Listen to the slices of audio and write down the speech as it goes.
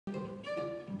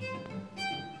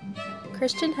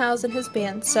Christian Howes and his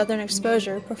band, Southern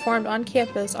Exposure, performed on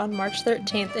campus on March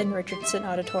 13th in Richardson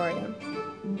Auditorium.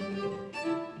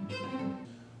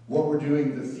 What we're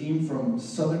doing, the theme from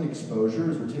Southern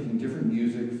Exposure, is we're taking different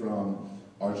music from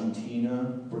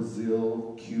Argentina,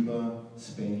 Brazil, Cuba,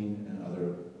 Spain, and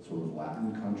other sort of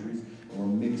Latin countries, and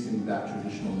we're mixing that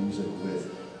traditional music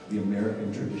with the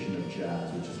American tradition of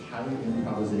jazz, which is highly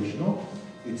improvisational.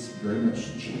 It's very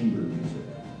much chamber music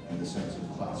in the sense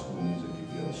of classical music.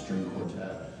 If you have a string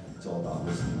quartet, it's all about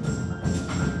listening.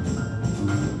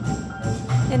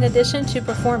 In addition to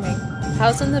performing,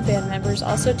 Howes and the band members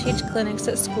also teach clinics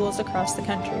at schools across the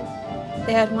country.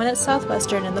 They had one at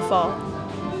Southwestern in the fall.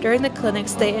 During the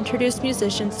clinics, they introduced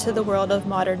musicians to the world of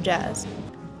modern jazz.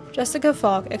 Jessica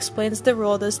Falk explains the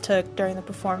role this took during the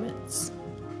performance.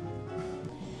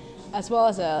 As well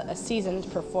as a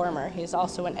seasoned performer, he's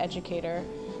also an educator.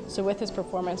 So with his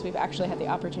performance, we've actually had the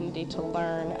opportunity to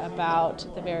learn about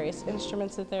the various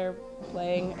instruments that they're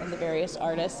playing and the various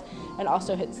artists, and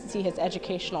also see his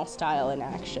educational style in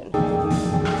action.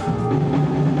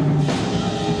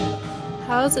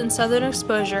 Howes and Southern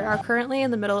Exposure are currently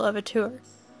in the middle of a tour.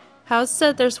 Howes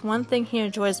said there's one thing he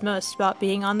enjoys most about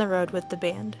being on the road with the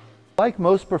band. Like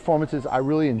most performances, I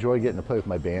really enjoy getting to play with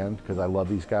my band because I love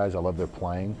these guys, I love their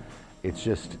playing. It's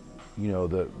just, you know,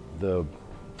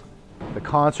 the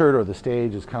concert or the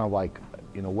stage is kind of like,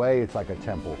 in a way, it's like a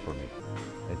temple for me.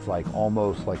 It's like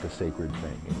almost like a sacred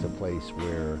thing. It's a place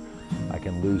where I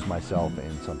can lose myself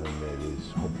in something that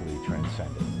is hopefully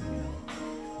transcendent, you know.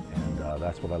 And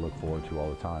that's what I look forward to all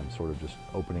the time, sort of just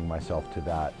opening myself to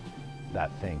that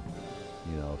thing.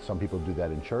 You know, some people do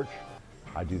that in church.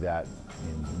 I do that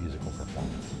in musical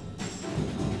performance.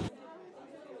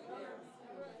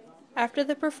 After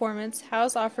the performance,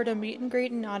 Howes offered a meet and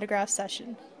greet and autograph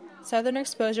session. Southern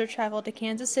Exposure traveled to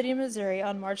Kansas City, Missouri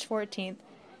on March 14th,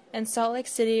 and Salt Lake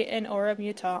City and Orem,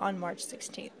 Utah on March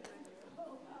 16th.